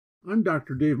I'm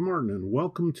Dr. Dave Martin, and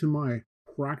welcome to my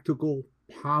Practical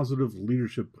Positive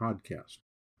Leadership Podcast.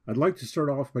 I'd like to start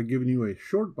off by giving you a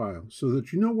short bio so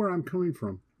that you know where I'm coming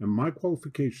from and my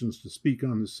qualifications to speak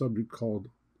on this subject called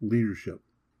leadership.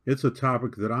 It's a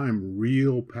topic that I'm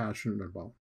real passionate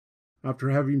about.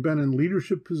 After having been in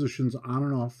leadership positions on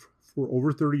and off for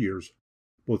over 30 years,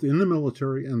 both in the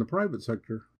military and the private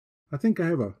sector, I think I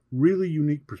have a really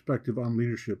unique perspective on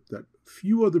leadership that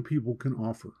few other people can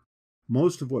offer.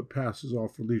 Most of what passes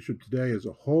off for leadership today is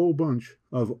a whole bunch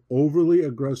of overly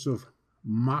aggressive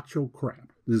macho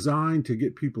crap designed to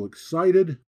get people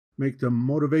excited, make the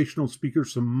motivational speaker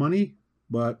some money,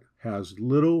 but has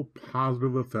little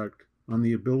positive effect on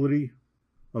the ability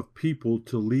of people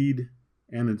to lead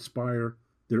and inspire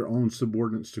their own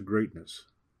subordinates to greatness,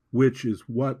 which is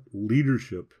what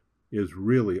leadership is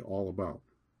really all about.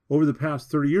 Over the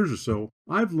past 30 years or so,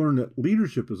 I've learned that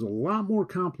leadership is a lot more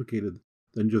complicated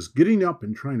than just getting up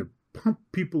and trying to pump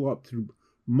people up through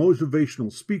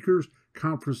motivational speakers,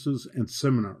 conferences, and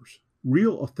seminars.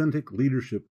 Real authentic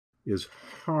leadership is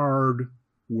hard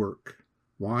work.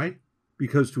 Why?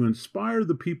 Because to inspire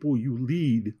the people you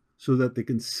lead so that they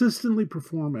consistently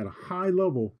perform at a high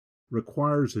level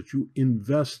requires that you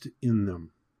invest in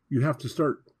them. You have to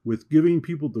start with giving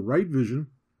people the right vision,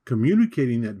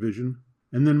 communicating that vision,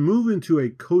 and then move into a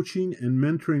coaching and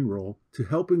mentoring role to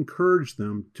help encourage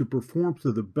them to perform to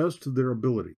the best of their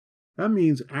ability. That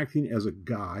means acting as a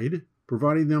guide,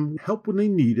 providing them help when they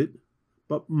need it,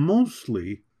 but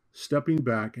mostly stepping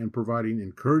back and providing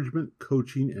encouragement,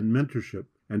 coaching, and mentorship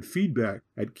and feedback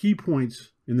at key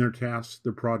points in their tasks,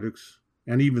 their projects,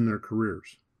 and even their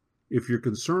careers. If you're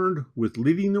concerned with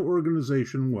leading the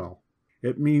organization well,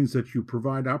 it means that you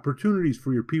provide opportunities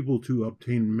for your people to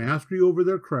obtain mastery over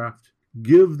their craft,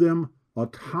 give them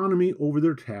autonomy over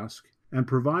their task, and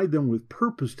provide them with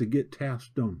purpose to get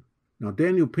tasks done. Now,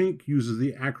 Daniel Pink uses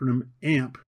the acronym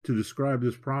AMP to describe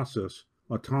this process: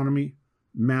 autonomy,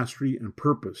 mastery, and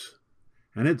purpose.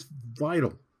 And it's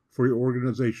vital for your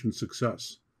organization's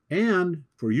success and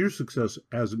for your success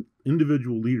as an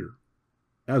individual leader.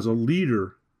 As a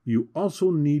leader, you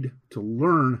also need to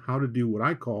learn how to do what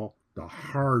I call the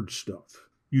hard stuff.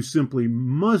 You simply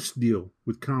must deal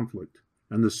with conflict,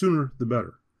 and the sooner the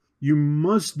better. You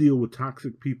must deal with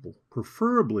toxic people,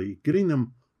 preferably getting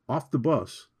them off the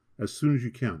bus as soon as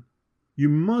you can. You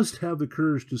must have the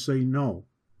courage to say no,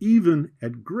 even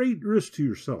at great risk to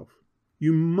yourself.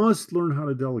 You must learn how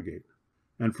to delegate.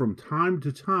 And from time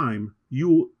to time, you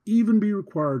will even be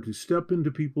required to step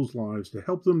into people's lives to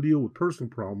help them deal with personal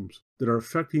problems that are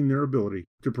affecting their ability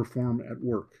to perform at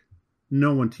work.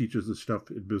 No one teaches this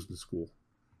stuff at business school.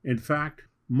 In fact,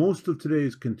 most of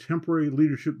today's contemporary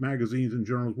leadership magazines and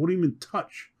journals won't even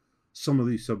touch some of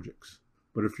these subjects.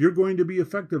 But if you're going to be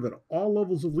effective at all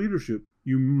levels of leadership,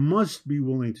 you must be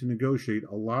willing to negotiate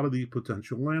a lot of these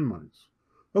potential landmines.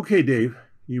 Okay, Dave,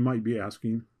 you might be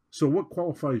asking, so what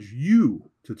qualifies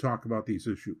you to talk about these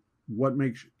issues? What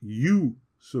makes you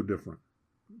so different?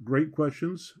 Great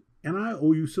questions, and I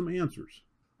owe you some answers.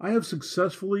 I have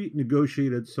successfully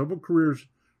negotiated several careers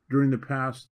during the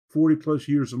past 40 plus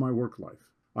years of my work life.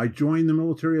 I joined the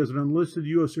military as an enlisted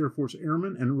U.S. Air Force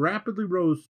airman and rapidly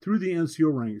rose through the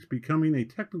NCO ranks, becoming a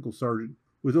technical sergeant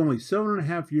with only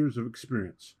 7.5 years of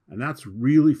experience. And that's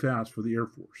really fast for the Air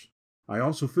Force. I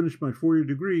also finished my 4-year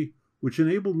degree, which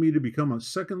enabled me to become a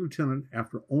second lieutenant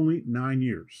after only 9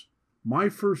 years. My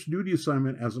first duty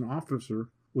assignment as an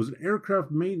officer was an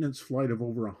aircraft maintenance flight of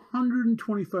over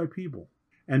 125 people.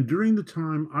 And during the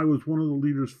time I was one of the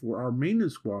leaders for our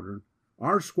maintenance squadron,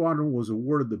 our squadron was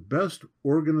awarded the best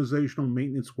organizational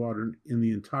maintenance squadron in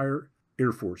the entire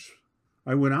Air Force.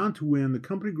 I went on to win the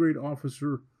Company Grade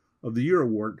Officer of the Year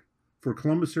award for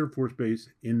Columbus Air Force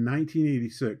Base in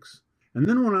 1986, and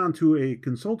then went on to a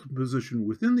consultant position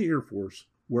within the Air Force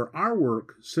where our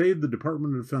work saved the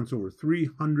Department of Defense over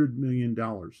 $300 million.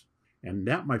 And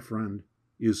that, my friend,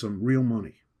 is some real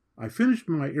money. I finished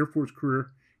my Air Force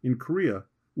career in Korea,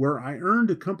 where I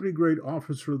earned a Company Grade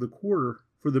Officer of the Quarter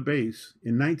for the base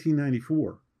in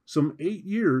 1994, some 8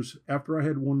 years after I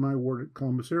had won my award at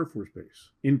Columbus Air Force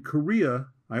Base. In Korea,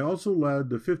 I also led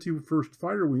the 51st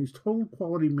Fighter Wing's total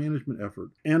quality management effort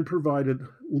and provided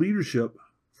leadership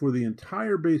for the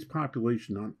entire base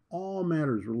population on all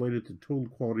matters related to total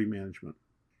quality management.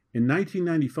 In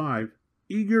 1995,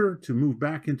 eager to move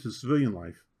back into civilian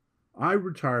life, I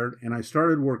retired and I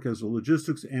started work as a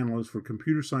logistics analyst for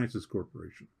Computer Sciences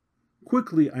Corporation.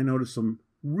 Quickly, I noticed some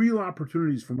real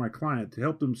opportunities for my client to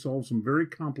help them solve some very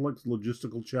complex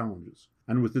logistical challenges.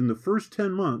 And within the first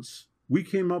 10 months, we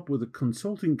came up with a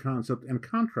consulting concept and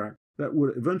contract that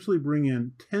would eventually bring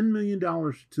in $10 million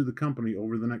to the company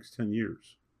over the next 10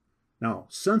 years. Now,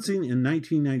 sensing in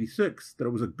 1996 that it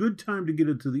was a good time to get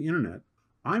into the internet,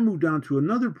 I moved on to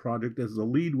another project as the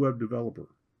lead web developer.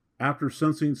 After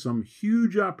sensing some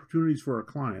huge opportunities for our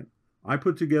client, I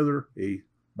put together a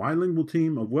bilingual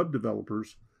team of web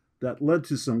developers that led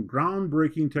to some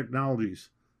groundbreaking technologies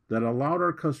that allowed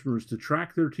our customers to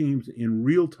track their teams in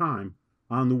real time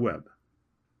on the web.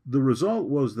 The result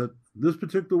was that this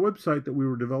particular website that we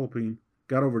were developing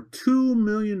got over 2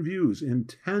 million views in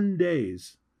 10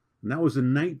 days, and that was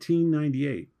in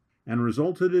 1998, and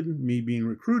resulted in me being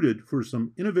recruited for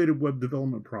some innovative web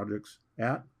development projects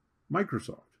at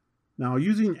Microsoft. Now,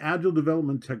 using agile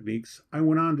development techniques, I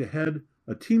went on to head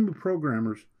a team of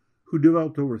programmers who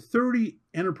developed over 30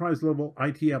 enterprise-level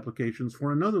IT applications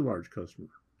for another large customer.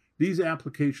 These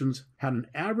applications had an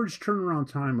average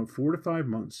turnaround time of 4 to 5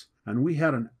 months, and we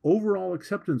had an overall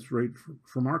acceptance rate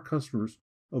from our customers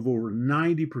of over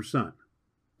 90%.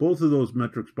 Both of those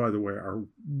metrics, by the way, are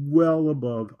well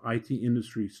above IT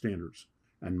industry standards.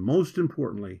 And most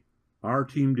importantly, our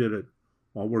team did it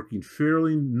while working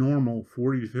fairly normal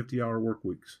 40 to 50-hour work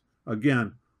weeks.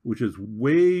 Again, which is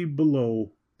way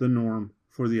below the norm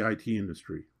for the IT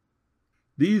industry.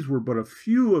 These were but a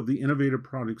few of the innovative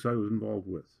projects I was involved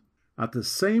with. At the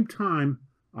same time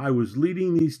I was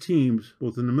leading these teams,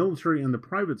 both in the military and the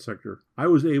private sector, I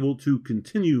was able to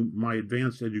continue my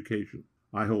advanced education.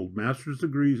 I hold master's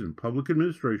degrees in public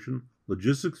administration,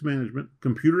 logistics management,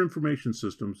 computer information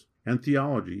systems, and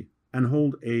theology, and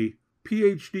hold a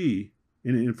PhD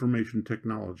in information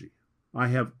technology. I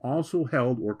have also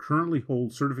held or currently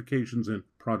hold certifications in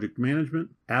project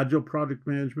management, agile project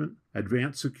management,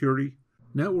 advanced security,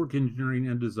 network engineering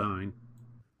and design,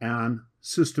 and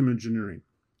system engineering.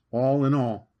 All in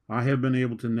all, I have been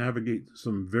able to navigate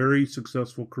some very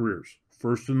successful careers,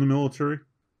 first in the military,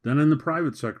 then in the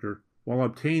private sector, while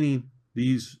obtaining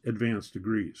these advanced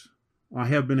degrees. I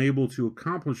have been able to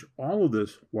accomplish all of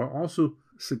this while also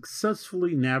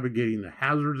successfully navigating the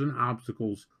hazards and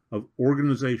obstacles of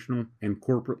organizational and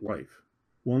corporate life.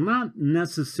 While not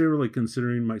necessarily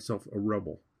considering myself a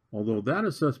rebel, although that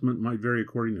assessment might vary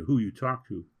according to who you talk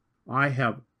to, I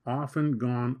have often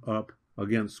gone up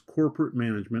against corporate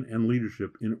management and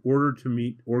leadership in order to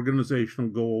meet organizational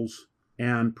goals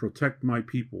and protect my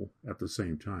people at the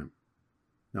same time.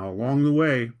 Now, along the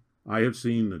way, I have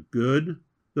seen the good,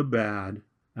 the bad,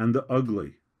 and the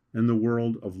ugly in the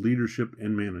world of leadership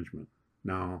and management.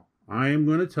 Now, I am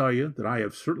going to tell you that I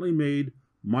have certainly made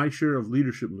my share of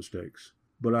leadership mistakes,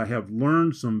 but I have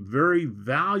learned some very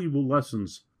valuable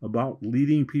lessons about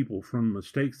leading people from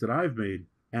mistakes that I've made,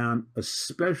 and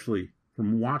especially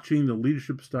from watching the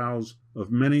leadership styles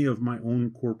of many of my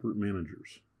own corporate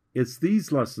managers. It's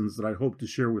these lessons that I hope to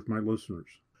share with my listeners.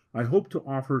 I hope to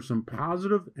offer some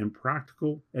positive and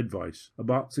practical advice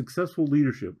about successful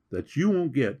leadership that you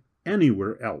won't get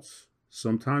anywhere else.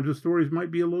 Sometimes the stories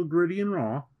might be a little gritty and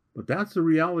raw, but that's the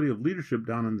reality of leadership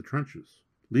down in the trenches.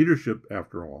 Leadership,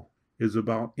 after all, is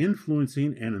about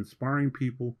influencing and inspiring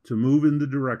people to move in the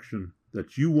direction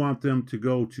that you want them to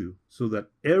go to so that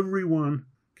everyone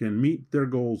can meet their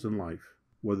goals in life,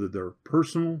 whether they're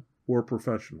personal or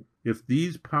professional. If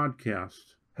these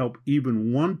podcasts help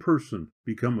even one person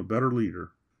become a better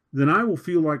leader, then I will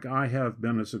feel like I have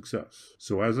been a success.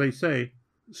 So as I say,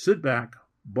 sit back,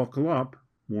 buckle up,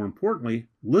 more importantly,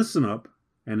 listen up,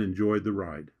 and enjoy the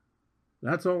ride.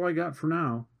 That's all I got for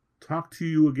now. Talk to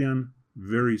you again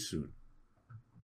very soon.